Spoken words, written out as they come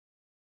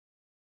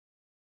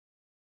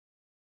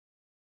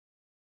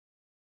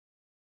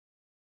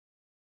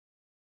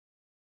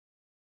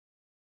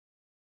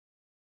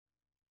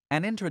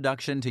An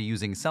introduction to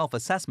using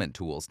self-assessment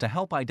tools to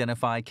help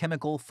identify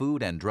chemical,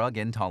 food, and drug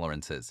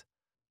intolerances.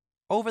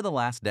 Over the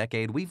last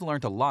decade, we've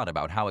learned a lot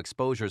about how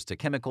exposures to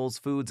chemicals,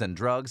 foods, and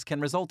drugs can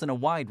result in a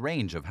wide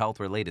range of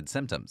health-related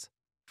symptoms.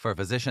 For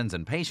physicians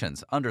and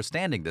patients,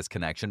 understanding this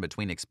connection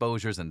between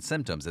exposures and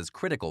symptoms is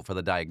critical for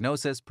the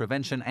diagnosis,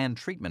 prevention, and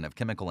treatment of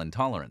chemical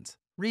intolerance.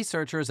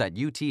 Researchers at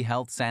UT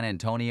Health San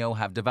Antonio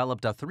have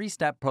developed a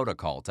three-step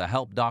protocol to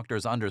help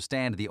doctors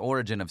understand the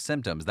origin of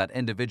symptoms that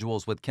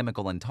individuals with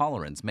chemical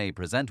intolerance may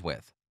present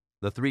with.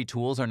 The three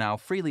tools are now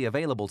freely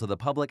available to the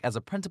public as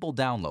a printable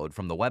download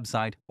from the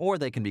website, or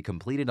they can be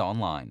completed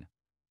online.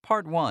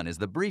 Part 1 is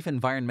the Brief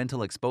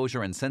Environmental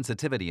Exposure and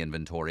Sensitivity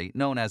Inventory,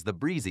 known as the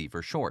BREEZI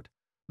for short.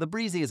 The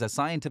BREEZI is a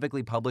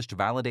scientifically published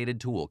validated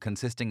tool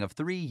consisting of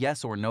 3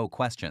 yes or no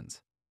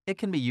questions. It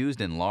can be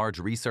used in large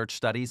research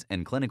studies,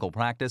 in clinical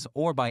practice,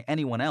 or by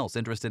anyone else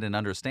interested in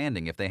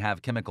understanding if they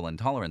have chemical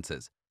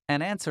intolerances.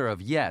 An answer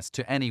of yes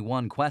to any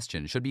one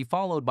question should be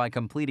followed by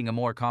completing a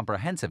more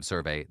comprehensive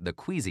survey, the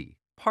QEESI.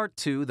 Part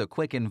 2, the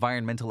Quick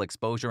Environmental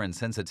Exposure and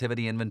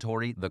Sensitivity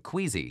Inventory, the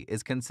QEESI,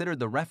 is considered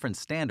the reference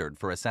standard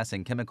for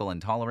assessing chemical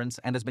intolerance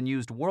and has been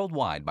used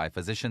worldwide by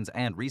physicians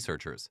and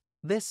researchers.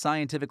 This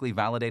scientifically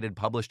validated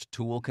published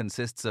tool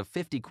consists of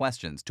 50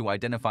 questions to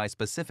identify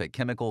specific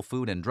chemical,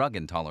 food, and drug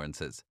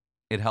intolerances.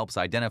 It helps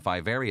identify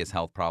various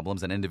health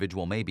problems an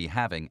individual may be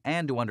having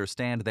and to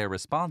understand their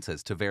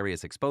responses to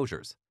various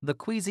exposures. The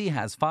QEESI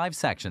has 5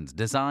 sections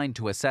designed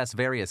to assess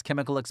various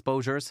chemical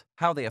exposures,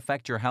 how they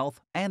affect your health,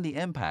 and the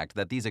impact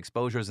that these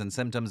exposures and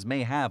symptoms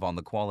may have on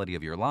the quality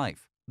of your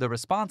life. The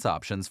response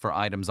options for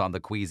items on the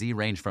QEESI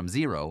range from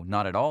 0,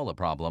 not at all a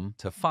problem,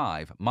 to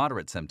 5,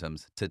 moderate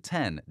symptoms, to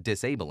 10,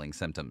 disabling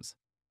symptoms.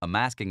 A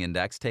masking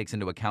index takes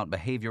into account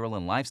behavioral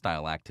and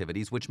lifestyle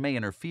activities which may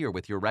interfere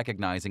with your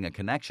recognizing a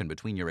connection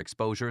between your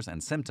exposures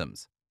and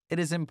symptoms. It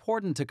is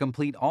important to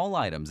complete all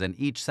items in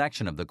each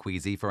section of the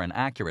QEESI for an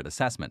accurate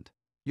assessment.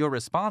 Your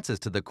responses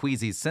to the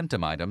QEESI's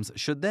symptom items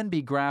should then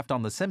be graphed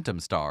on the symptom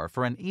star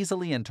for an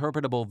easily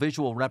interpretable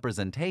visual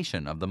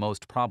representation of the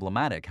most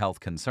problematic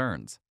health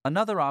concerns.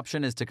 Another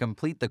option is to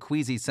complete the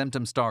QEESI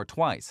symptom star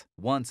twice,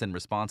 once in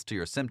response to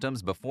your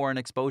symptoms before an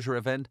exposure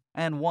event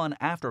and one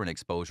after an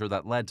exposure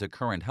that led to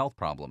current health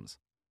problems.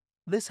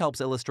 This helps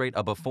illustrate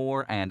a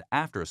before and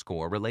after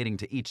score relating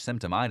to each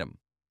symptom item.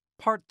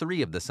 Part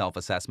 3 of the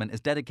self-assessment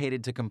is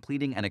dedicated to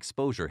completing an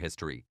exposure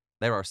history.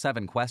 There are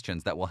 7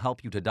 questions that will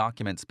help you to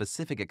document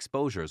specific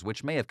exposures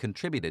which may have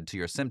contributed to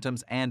your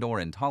symptoms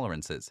and/or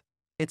intolerances.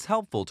 It's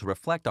helpful to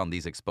reflect on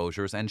these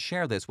exposures and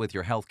share this with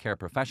your healthcare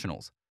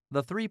professionals.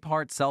 The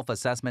 3-part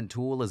self-assessment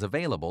tool is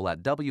available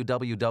at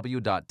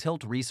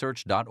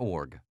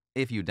www.tiltresearch.org.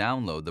 If you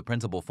download the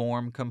printable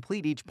form,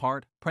 complete each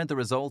part, print the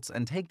results,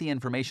 and take the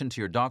information to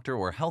your doctor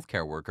or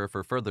healthcare worker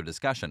for further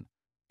discussion.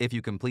 If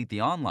you complete the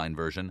online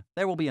version,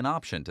 there will be an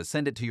option to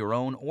send it to your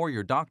own or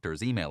your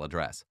doctor's email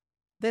address.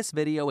 This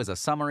video is a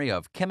summary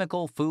of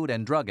Chemical, Food,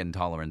 and Drug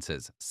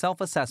Intolerances,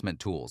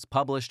 Self-Assessment Tools,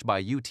 published by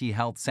UT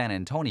Health San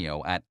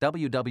Antonio at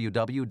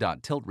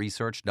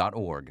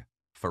www.tiltresearch.org.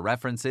 For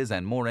references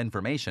and more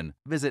information,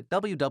 visit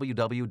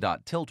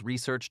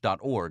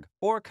www.tiltresearch.org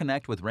or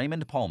connect with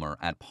Raymond Palmer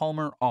at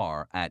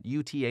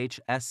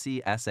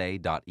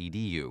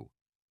palmer.r@uthscsa.edu.